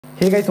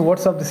Hey guys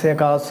what's up this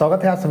का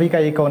स्वागत है आप सभी का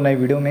एक और नई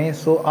वीडियो में।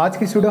 आज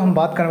की इस वीडियो हम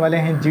बात करने वाले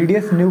हैं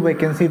जीडीएस न्यू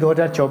वैकेंसी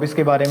 2024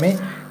 के बारे में।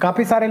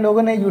 काफ़ी सारे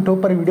लोगों ने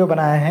यूट्यूब पर वीडियो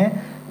बनाए हैं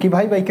कि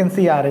भाई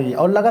वैकेंसी आ रही है,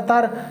 और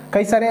लगातार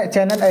कई सारे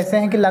चैनल ऐसे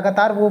हैं कि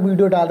लगातार वो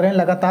वीडियो डाल रहे हैं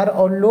लगातार,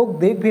 और लोग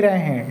देख भी रहे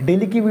हैं,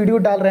 डेली की वीडियो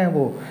डाल रहे हैं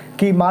वो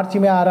कि मार्च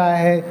में आ रहा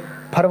है,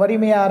 फरवरी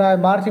में आ रहा है,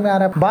 मार्च में आ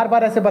रहा है, बार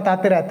बार ऐसे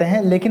बताते रहते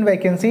हैं, लेकिन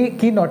वैकेंसी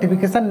की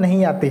नोटिफिकेशन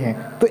नहीं आती है।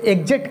 तो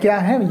एग्जैक्ट क्या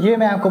है ये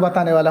मैं आपको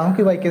बताने वाला हूं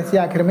कि वैकेंसी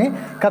आखिर में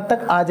कब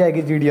तक आ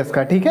जाएगी जीडीएस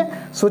का। ठीक है,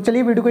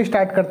 चलिए वीडियो को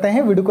स्टार्ट करते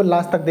हैं। वीडियो को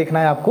लास्ट तक देखना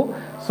है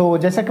आपको।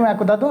 जैसा कि मैं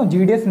आपको बता दूं,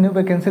 जीडीएस न्यू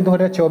वैकेंसी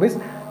 2024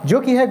 जो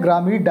कि है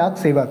ग्रामीण डाक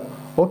सेवक।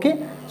 ओके,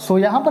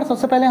 यहाँ पर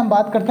सबसे पहले हम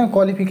बात करते हैं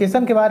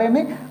क्वालिफिकेशन के बारे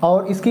में,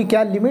 और इसकी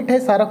क्या लिमिट है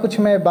सारा कुछ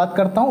मैं बात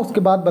करता हूँ।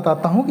 उसके बाद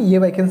बताता हूँ कि ये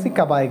वैकेंसी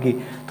कब आएगी।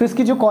 तो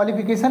इसकी जो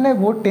क्वालिफिकेशन है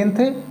वो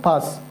 10th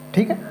पास,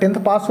 ठीक है,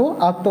 10th पास हो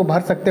आप तो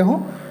भर सकते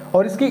हो।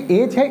 और इसकी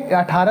एज है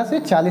 18 से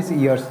 40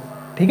 ईयर्स,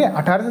 ठीक है,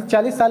 18 से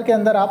 40 साल के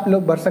अंदर आप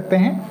लोग भर सकते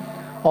हैं।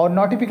 और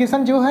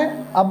नोटिफिकेशन जो है,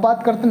 अब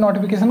बात करते हैं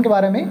नोटिफिकेशन के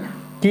बारे में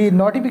कि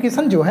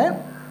नोटिफिकेशन जो है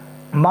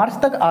मार्च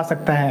तक आ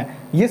सकता है,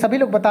 ये सभी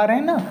लोग बता रहे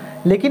हैं ना।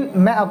 लेकिन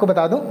मैं आपको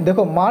बता दूं,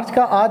 देखो मार्च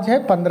का आज है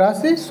 15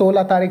 से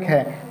 16 तारीख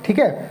है, ठीक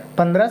है,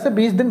 15 से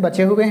 20 दिन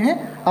बचे हुए हैं।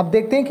 अब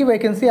देखते हैं कि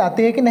वैकेंसी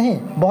आती है कि नहीं।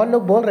 बहुत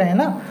लोग बोल रहे हैं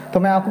ना, तो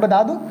मैं आपको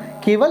बता दूं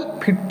केवल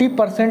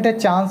 50%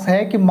 चांस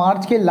है कि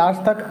मार्च के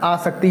लास्ट तक आ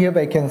सकती है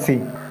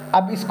वैकेंसी।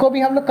 अब इसको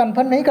भी हम लोग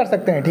कंफर्म नहीं कर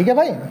सकते हैं, ठीक है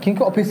भाई,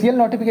 क्योंकि ऑफिशियल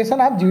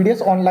नोटिफिकेशन आप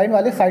जीडीएस ऑनलाइन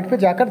वाले साइट पर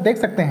जाकर देख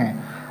सकते हैं।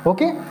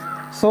 ओके,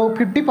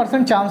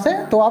 50% चांस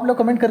है। तो आप लोग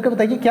कमेंट करके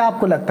बताइए क्या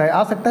आपको लगता है,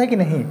 आ सकता है कि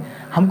नहीं।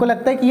 हमको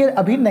लगता है कि ये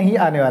अभी नहीं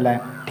आने वाला है,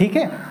 ठीक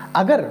है।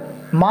 अगर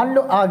मान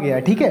लो आ गया,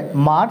 ठीक है,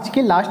 मार्च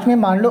के लास्ट में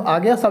मान लो आ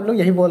गया, सब लोग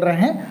यही बोल रहे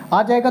हैं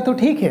आ जाएगा तो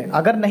ठीक है।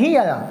 अगर नहीं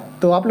आया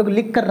तो आप लोग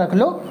लिख कर रख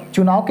लो,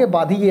 चुनाव के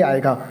बाद ही ये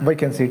आएगा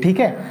वैकेंसी, ठीक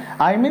है।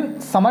 आई मीन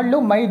समझ लो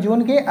मई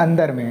जून के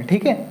अंदर में,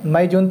 ठीक है,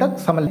 मई जून तक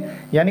समझ,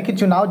 यानी कि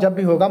चुनाव जब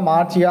भी होगा,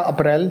 मार्च या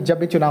अप्रैल जब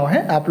भी चुनाव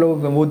है, आप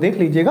लोग वो देख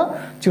लीजिएगा,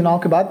 चुनाव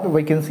के बाद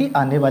वैकेंसी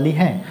आने वाली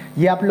है।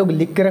 ये आप लोग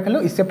लिख के रख लो,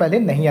 इससे पहले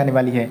नहीं आने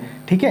वाली है,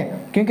 ठीक है।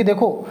 क्योंकि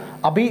देखो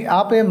अभी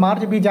आप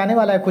मार्च भी जाने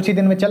वाला है, कुछ ही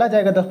दिन में चला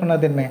जाएगा, 10-15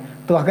 दिन में।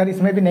 तो अगर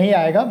इसमें भी नहीं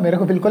आएगा, मेरे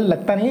को बिल्कुल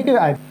लगता नहीं है कि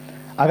आए,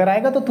 अगर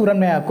आएगा तो तुरंत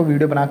मैं आपको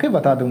वीडियो बना के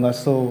बता दूंगा।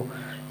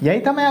 यही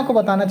था मैं आपको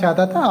बताना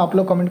चाहता था। आप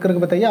लोग कमेंट करके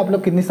बताइए आप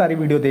लोग कितनी सारी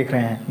वीडियो देख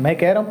रहे हैं। मैं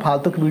कह रहा हूँ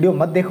फालतू की वीडियो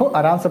मत देखो,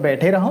 आराम से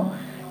बैठे रहो,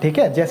 ठीक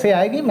है। जैसे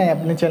आएगी मैं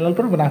अपने चैनल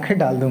पर बना के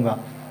डाल दूंगा,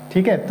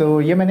 ठीक है।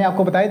 तो ये मैंने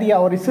आपको बता दिया।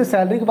 और इससे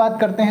सैलरी की बात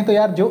करते हैं तो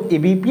यार जो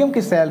एबीपीएम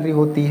की सैलरी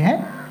होती है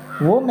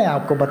वो मैं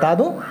आपको बता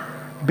दूँ,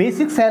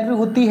 बेसिक सैलरी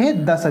होती है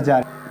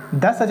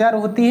 10,000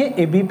 होती है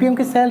एबीपीएम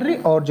की सैलरी,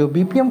 और जो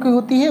बीपीएम की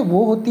होती है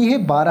वो होती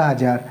है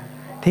 12,000,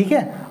 ठीक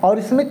है। और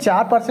इसमें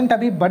 4%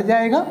 अभी बढ़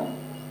जाएगा,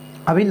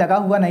 अभी लगा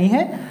हुआ नहीं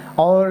है।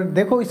 और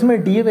देखो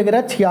इसमें डीए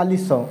वगैरह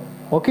 4600,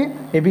 ओके,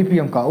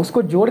 एबीपीएम का,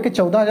 उसको जोड़ के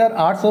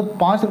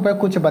 14,805 रुपये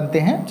कुछ बनते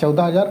हैं,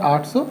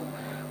 14,800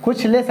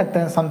 कुछ ले सकते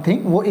हैं समथिंग,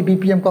 वो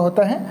एबीपीएम का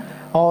होता है।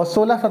 और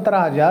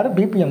 16-17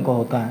 बीपीएम का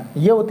होता है,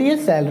 ये होती है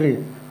सैलरी,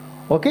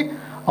 ओके।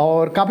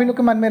 और काफ़ी लोग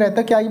के मन में रहता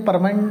है क्या ये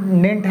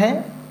परमानेंट है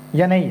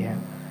या नहीं है।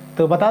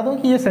 तो बता दूं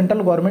कि ये सेंट्रल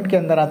गवर्नमेंट के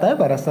अंदर आता है,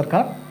 भारत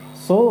सरकार।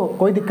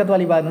 कोई दिक्कत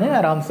वाली बात नहीं,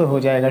 आराम से हो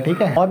जाएगा,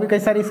 ठीक है। और भी कई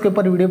सारी इसके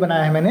ऊपर वीडियो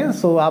बनाया है मैंने,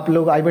 आप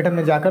लोग आई बटन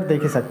में जाकर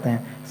देख ही सकते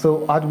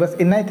हैं। आज बस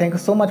इतना ही। Thank you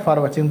so much for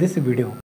watching this video.